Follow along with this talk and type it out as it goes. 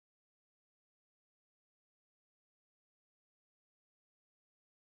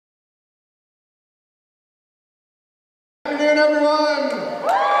afternoon, everyone!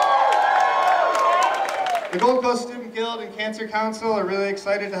 The Gold Coast Student Guild and Cancer Council are really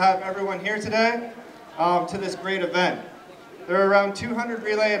excited to have everyone here today to this great event. There are around 200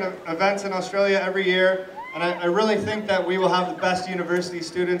 relay events in Australia every year, and I really think that we will have the best university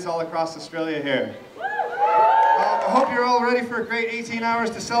students all across Australia here. I hope you're all ready for a great 18 hours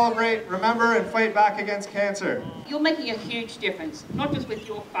to celebrate, remember, and fight back against cancer. You're making a huge difference, not just with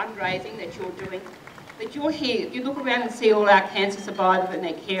your fundraising that you're doing, but you're here. If you look around and see all our cancer survivors and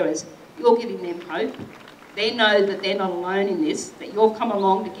their carers, you're giving them hope. They know that they're not alone in this, that you've come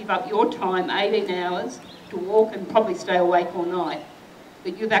along to give up your time, 18 hours, to walk and probably stay awake all night.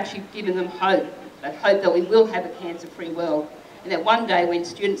 But you've actually given them hope that we will have a cancer-free world, and that one day when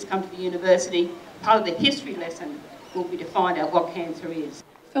students come to the university, part of the history lesson will be to find out what cancer is.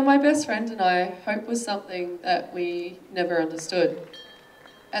 For my best friend and I, hope was something that we never understood.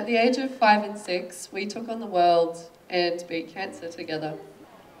 At the age of 5 and 6, we took on the world and beat cancer together.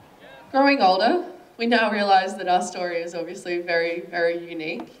 Growing older, we now realise that our story is obviously very, very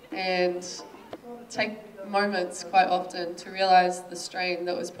unique, and take moments quite often to realise the strain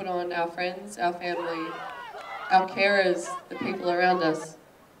that was put on our friends, our family, our carers, the people around us.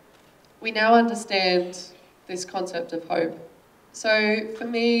 We now understand this concept of hope. So for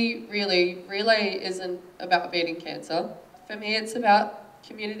me, really, relay isn't about beating cancer. For me, it's about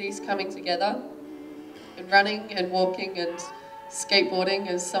communities coming together and running and walking and skateboarding,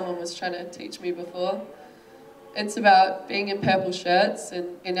 as someone was trying to teach me before. It's about being in purple shirts,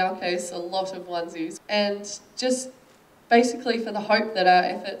 and in our case, a lot of onesies, and just basically for the hope that our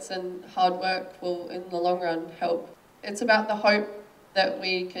efforts and hard work will, in the long run, help. It's about the hope that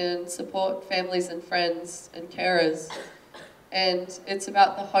we can support families and friends and carers, and it's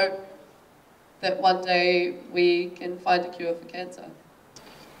about the hope that one day we can find a cure for cancer.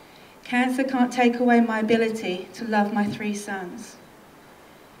 Cancer can't take away my ability to love my 3 sons.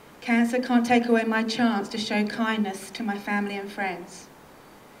 Cancer can't take away my chance to show kindness to my family and friends.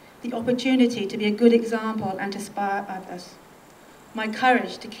 The opportunity to be a good example and to inspire others. My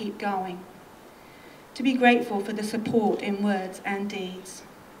courage to keep going. To be grateful for the support in words and deeds.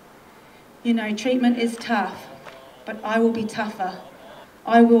 You know, treatment is tough, but I will be tougher.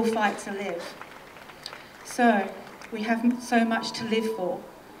 I will fight to live. So, we have so much to live for.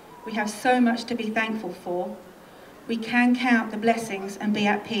 We have so much to be thankful for. We can count the blessings and be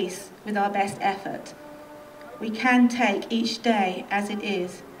at peace with our best effort. We can take each day as it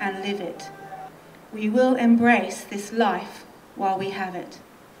is and live it. We will embrace this life while we have it.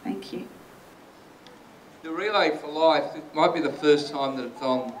 Thank you. The Relay for Life, it might be the first time that it's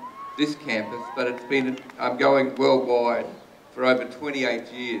on this campus, but it's been going worldwide for over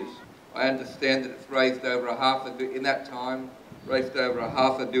 28 years. I understand that it's raised over in that time, raised over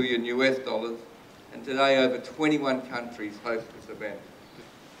 $500 million US, and today over 21 countries host this event.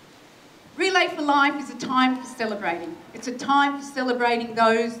 Relay for Life is a time for celebrating. It's a time for celebrating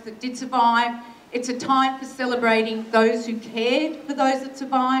those that did survive. It's a time for celebrating those who cared for those that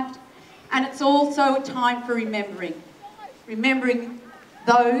survived. And it's also a time for remembering. Remembering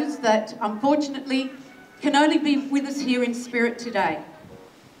those that unfortunately can only be with us here in spirit today.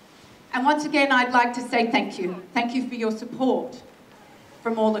 And once again, I'd like to say thank you. Thank you for your support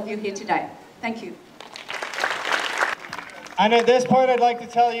from all of you here today. Thank you. And at this point, I'd like to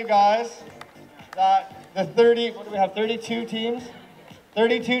tell you guys that the 32 teams?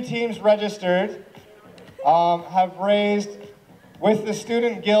 32 teams registered have raised, with the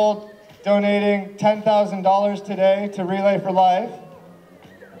Student Guild donating $10,000 today to Relay for Life,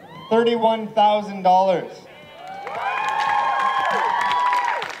 $31,000.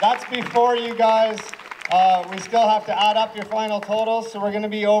 That's before you guys, we still have to add up your final totals, so we're going to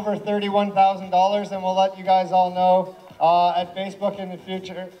be over $31,000, and we'll let you guys all know at Facebook in the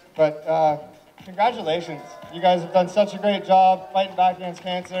future. But congratulations. You guys have done such a great job fighting back against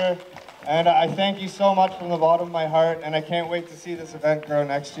cancer, and I thank you so much from the bottom of my heart, and I can't wait to see this event grow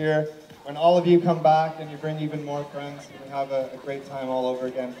next year when all of you come back and you bring even more friends and we have a great time all over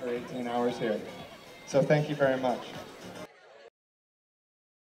again for 18 hours here. So thank you very much.